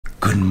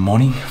Good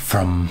morning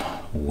from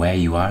where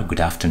you are. Good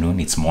afternoon.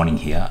 It's morning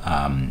here.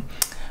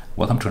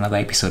 Welcome to another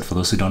episode. For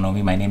those who don't know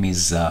me, my name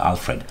is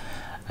Alfred.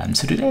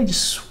 So today I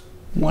just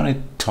want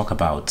to talk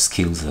about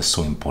skills that are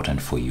so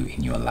important for you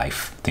in your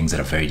life. Things that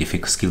are very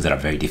difficult, skills that are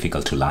very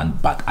difficult to learn,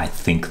 but I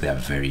think they're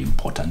very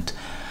important.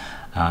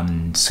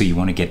 So you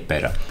want to get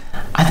better.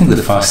 I think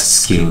the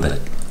first skill that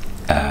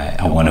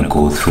I want to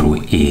go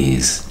through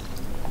is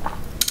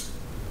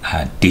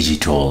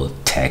digital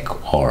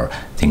tech, or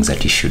things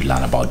that you should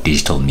learn about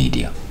digital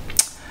media.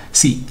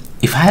 See,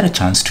 if I had a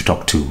chance to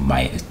talk to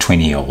my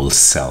 20-year-old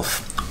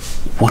self,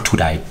 what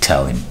would I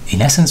tell him?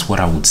 In essence,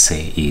 what I would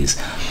say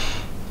is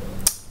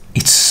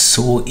it's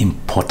so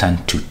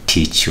important to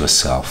teach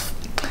yourself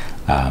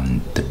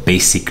the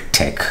basic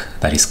tech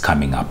that is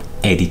coming up: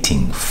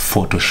 editing,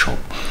 Photoshop.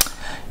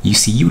 You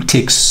see, you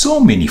take so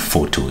many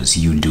photos,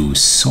 you do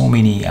so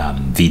many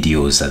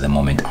videos at the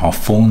moment. Our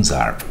phones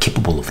are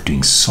capable of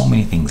doing so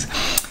many things.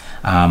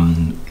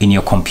 In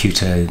your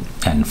computer,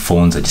 and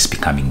phones are just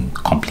becoming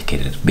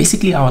complicated.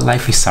 Basically, our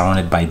life is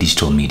surrounded by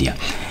digital media.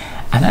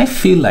 And I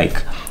feel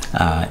like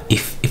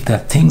if there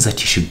are things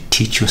that you should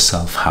teach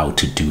yourself how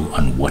to do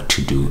and what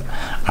to do,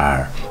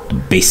 are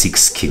basic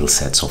skill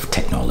sets of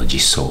technology.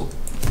 So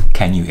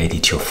can you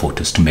edit your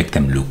photos to make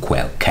them look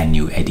well? Can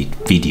you edit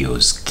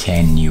videos?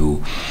 Can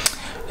you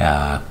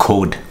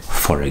code,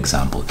 for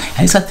example?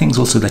 And these are things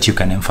also that you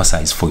can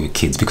emphasize for your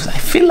kids, because I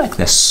feel like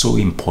they're so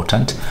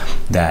important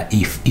that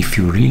if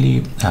you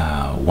really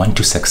want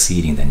to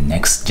succeed in the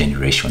next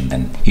generation,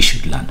 then you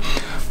should learn.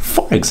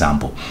 For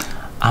example,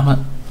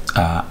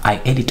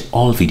 I edit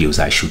all videos,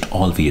 I shoot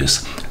all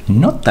videos.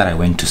 Not that I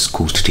went to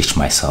school to teach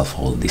myself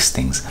all these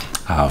things.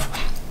 I've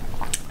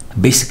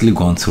basically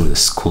gone through the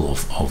school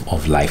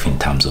of life in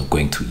terms of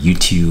going to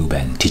YouTube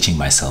and teaching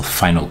myself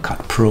Final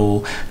Cut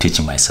Pro,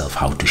 teaching myself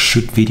how to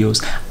shoot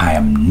videos. I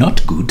am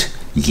not good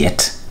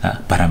yet,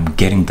 but I'm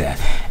getting there,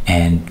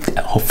 and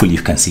hopefully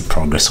you can see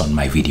progress on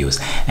my videos.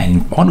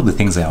 And one of the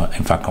things that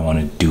in fact I want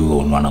to do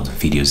on one of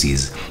the videos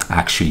is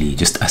actually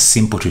just a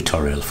simple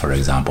tutorial, for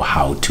example,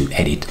 how to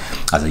edit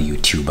as a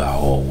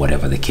YouTuber or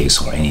whatever the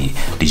case, or any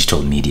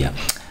digital media.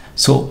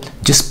 So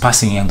just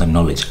passing on the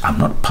knowledge. I'm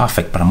not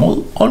perfect, but I'm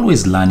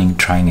always learning,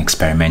 trying,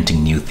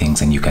 experimenting new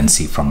things, and you can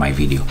see from my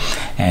video.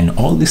 And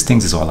all these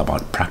things is all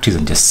about practice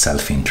and just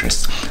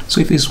self-interest. So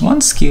if there's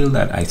one skill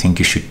that I think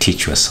you should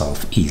teach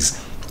yourself,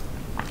 is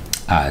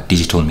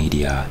digital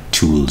media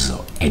tools,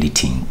 or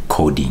editing,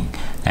 coding,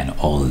 and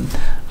all,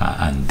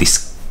 and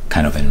this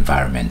kind of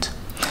environment.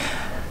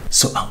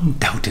 So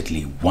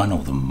undoubtedly one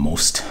of the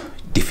most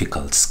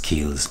difficult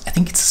skills, I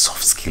think it's a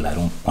soft skill, I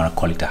don't want to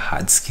call it a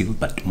hard skill,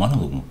 but one of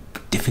the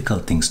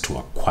difficult things to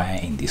acquire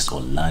in this,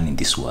 or learn in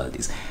this world,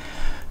 is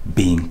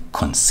being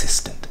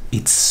consistent.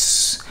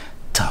 It's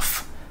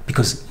tough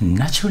because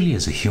naturally,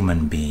 as a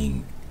human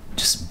being,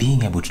 just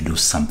being able to do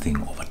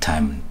something over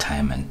time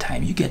and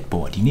time, you get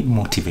bored, you need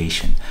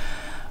motivation.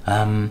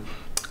 And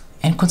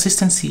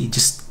consistency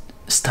just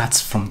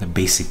starts from the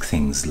basic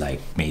things,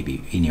 like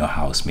maybe in your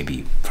house,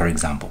 maybe, for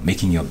example,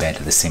 making your bed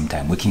at the same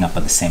time, waking up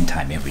at the same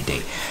time every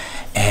day.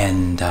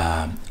 And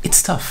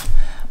it's tough,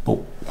 but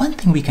one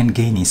thing we can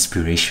gain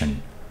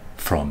inspiration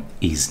from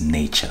is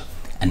nature,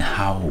 and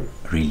how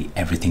really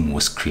everything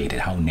was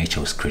created, how nature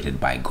was created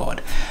by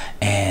God.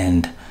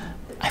 And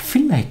I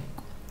feel like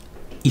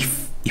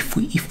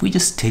if we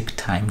just take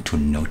time to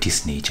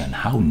notice nature and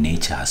how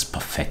nature has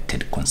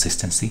perfected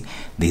consistency,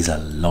 there's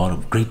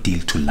a great deal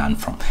to learn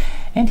from.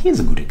 And here's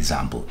a good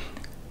example.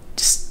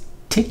 Just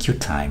take your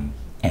time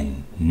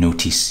and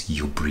notice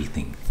your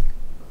breathing.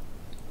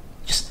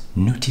 Just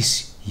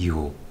notice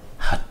your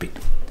heartbeat.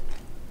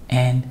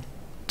 And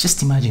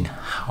just imagine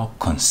how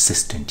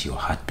consistent your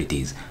heartbeat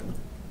is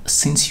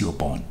since you're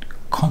born,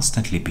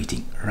 constantly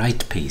beating,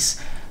 right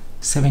pace,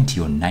 70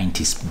 or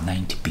 90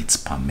 beats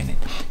per minute.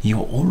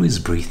 You're always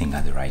breathing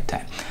at the right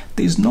time.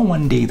 There's no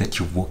one day that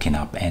you've woken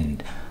up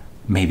and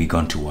maybe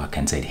gone to work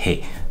and said,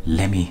 hey,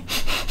 let me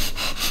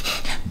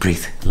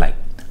breathe like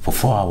for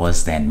 4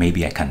 hours, then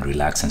maybe I can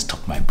relax and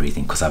stop my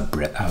breathing because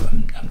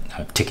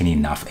I've taken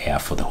enough air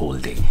for the whole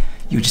day.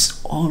 You're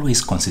just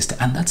always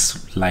consistent, and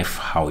that's life,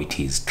 how it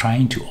is,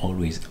 trying to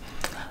always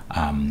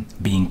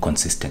being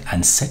consistent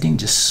and setting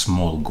just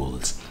small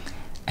goals.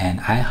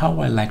 And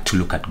how I like to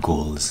look at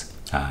goals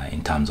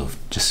in terms of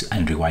just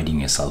and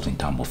rewarding yourself in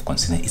terms of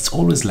consistency. It's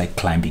always like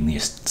climbing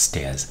your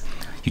stairs.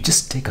 You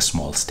just take a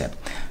small step,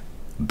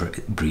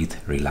 breathe,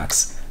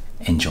 relax,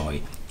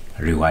 enjoy,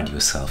 reward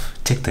yourself,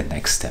 take the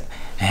next step,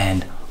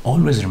 and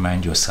always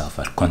remind yourself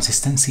that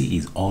consistency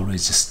is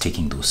always just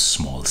taking those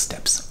small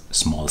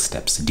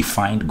steps,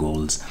 defined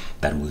goals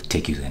that will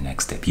take you to the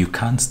next step. You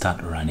can't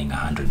start running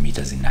 100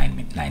 meters in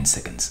 9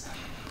 seconds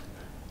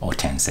or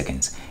 10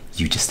 seconds.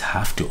 You just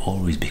have to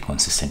always be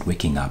consistent,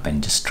 waking up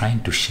and just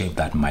trying to shave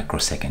that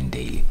microsecond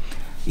daily.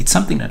 It's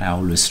something that I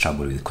always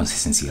struggle with,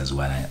 consistency as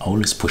well. I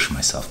always push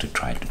myself to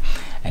try it.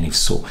 And if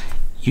so,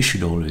 you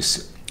should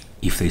always,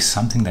 if there's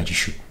something that you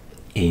should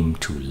aim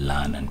to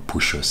learn and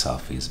push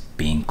yourself, is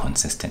being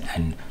consistent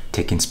and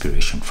take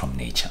inspiration from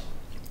nature.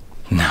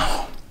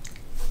 Now,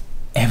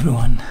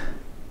 everyone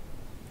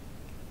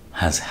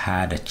has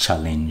had a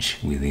challenge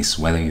with this,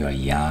 whether you are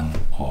young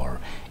or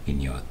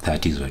in your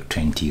 30s or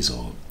 20s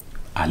or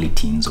early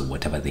teens or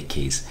whatever the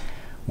case.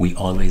 We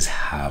always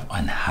have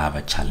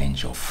a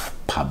challenge of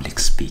public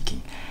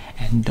speaking.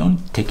 And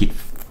don't take it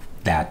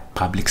that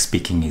public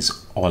speaking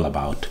is all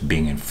about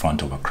being in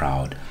front of a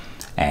crowd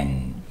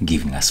and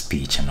giving a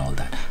speech and all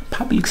that.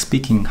 Public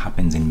speaking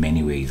happens in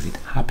many ways. It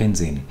happens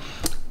in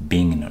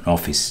being in an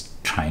office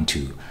trying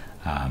to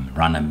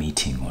run a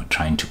meeting or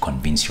trying to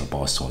convince your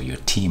boss or your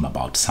team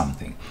about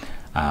something.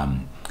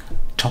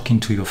 Talking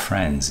to your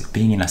friends,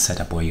 being in a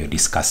setup where you're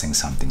discussing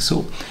something.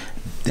 So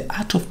the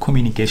art of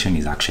communication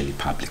is actually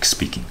public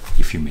speaking,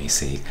 if you may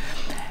say.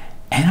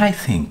 And I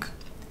think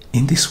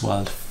in this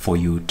world, for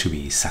you to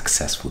be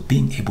successful,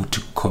 being able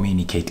to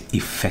communicate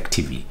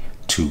effectively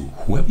to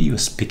whoever you're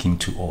speaking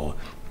to, or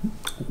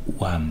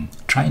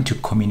trying to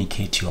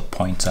communicate your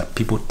points so that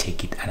people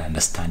take it and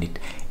understand it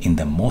in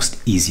the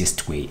most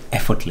easiest way,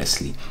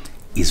 effortlessly,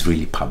 is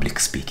really public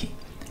speaking.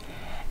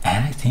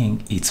 And I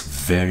think it's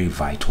very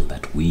vital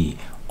that we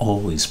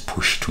always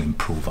push to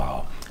improve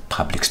our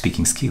public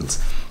speaking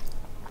skills.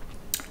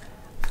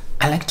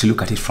 I like to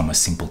look at it from a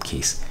simple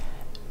case.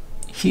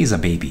 Here's a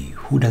baby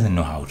who doesn't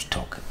know how to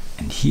talk,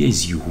 and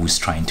here's you who's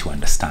trying to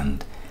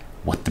understand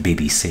what the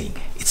baby is saying.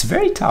 It's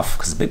very tough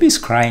because the baby is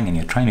crying and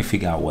you're trying to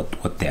figure out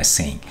what they're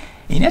saying.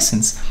 In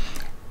essence,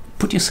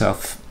 put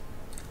yourself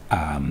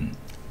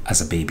as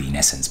a baby, in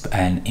essence,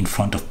 and in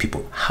front of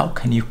people. How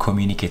can you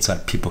communicate so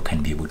that people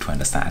can be able to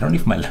understand? I don't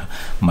know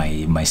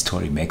if my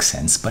story makes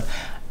sense, but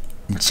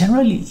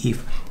generally,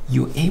 if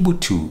you're able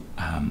to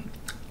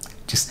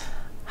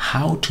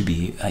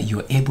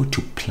you're able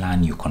to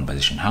plan your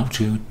conversation, how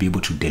to be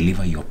able to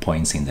deliver your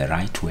points in the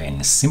right way,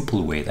 in a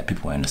simple way that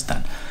people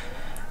understand.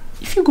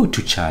 If you go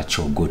to church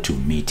or go to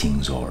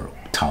meetings or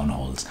town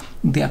halls,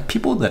 there are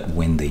people that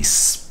when they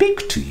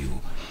speak to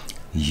you,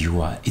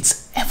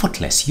 it's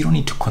effortless. You don't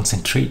need to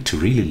concentrate to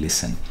really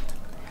listen.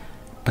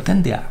 But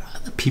then there are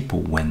other people,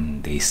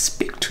 when they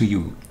speak to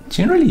you,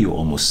 generally you're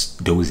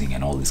almost dozing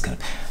and all this kind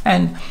of.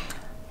 And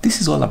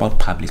this is all about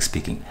public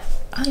speaking.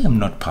 I am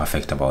not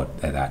perfect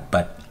about that,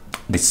 but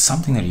it's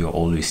something that you're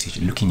always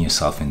looking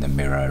yourself in the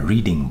mirror,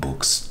 reading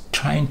books,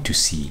 trying to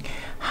see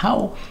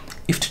how,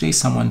 if today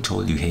someone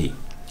told you, hey,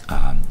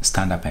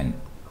 stand up and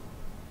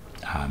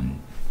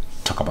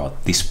talk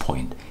about this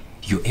point,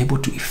 you're able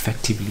to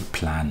effectively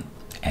plan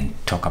and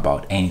talk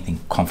about anything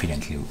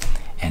confidently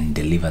and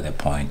deliver the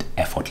point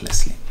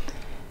effortlessly.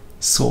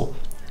 So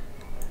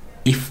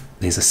if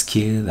there's a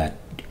skill that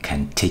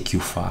can take you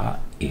far,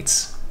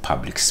 it's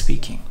public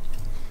speaking.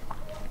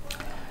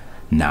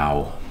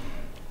 Now,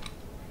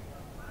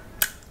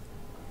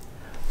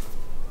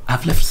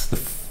 I've left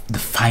the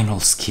final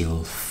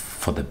skill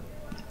for the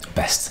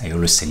best. I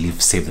always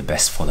save the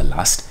best for the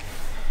last.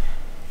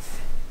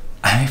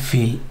 I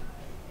feel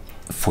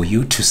for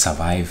you to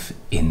survive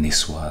in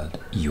this world,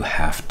 you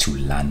have to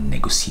learn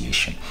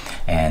negotiation,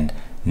 and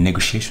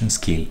negotiation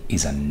skill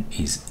is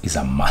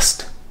a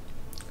must.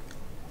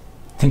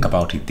 Think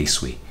about it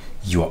this way: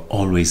 you are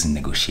always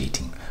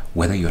negotiating.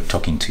 Whether you're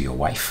talking to your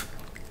wife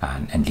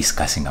and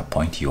discussing a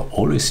point, you're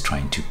always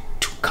trying to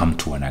come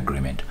to an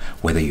agreement.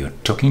 Whether you're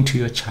talking to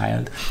your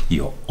child,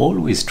 you're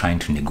always trying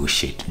to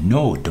negotiate.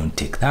 No, don't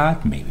take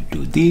that, maybe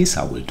do this,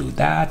 I will do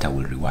that, I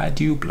will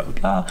reward you, blah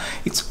blah.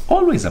 It's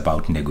always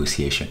about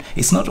negotiation.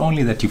 It's not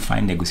only that you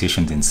find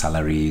negotiations in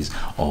salaries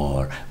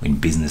or in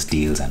business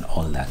deals and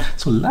all that.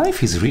 So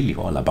life is really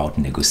all about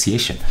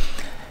negotiation.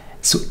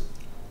 So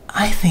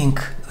I think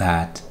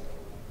that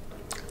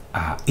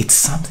it's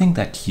something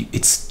that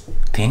it's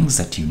things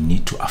that you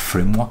need to, a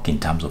framework in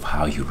terms of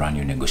how you run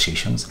your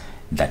negotiations,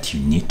 that you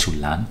need to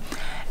learn.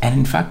 And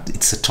in fact,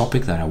 it's a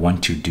topic that I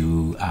want to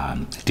do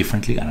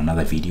differently in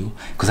another video,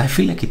 because I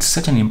feel like it's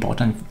such an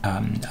important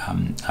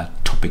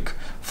topic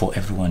for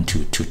everyone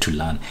to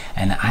learn.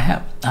 And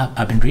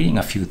I've been reading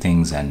a few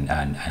things and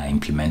I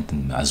implement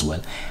them as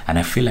well, and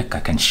I feel like I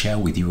can share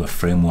with you a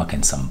framework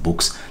and some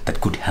books that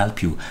could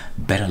help you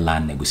better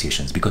learn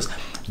negotiations, because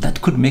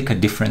that could make a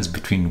difference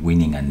between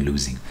winning and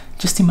losing.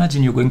 Just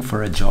imagine you're going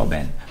for a job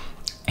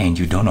and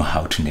you don't know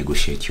how to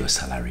negotiate your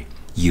salary.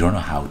 You don't know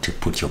how to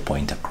put your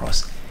point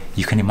across.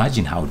 You can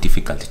imagine how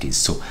difficult it is.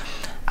 So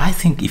I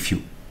think if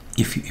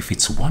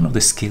it's one of the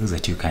skills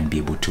that you can be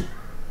able to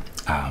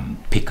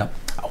pick up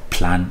or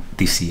plan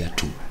this year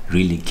to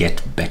really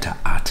get better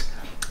at,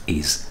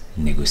 is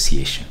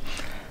negotiation.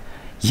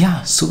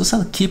 Yeah, so those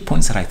are the key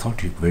points that I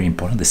thought were very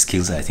important, the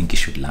skills that I think you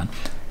should learn.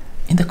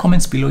 In the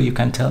comments below, you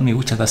can tell me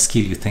which other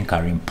skill you think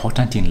are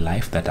important in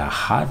life, that are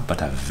hard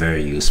but are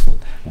very useful.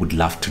 Would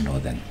love to know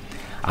them.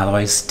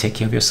 Otherwise, take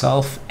care of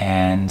yourself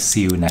and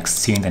see you in the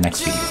next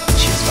video.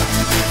 Cheers,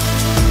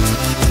 bye.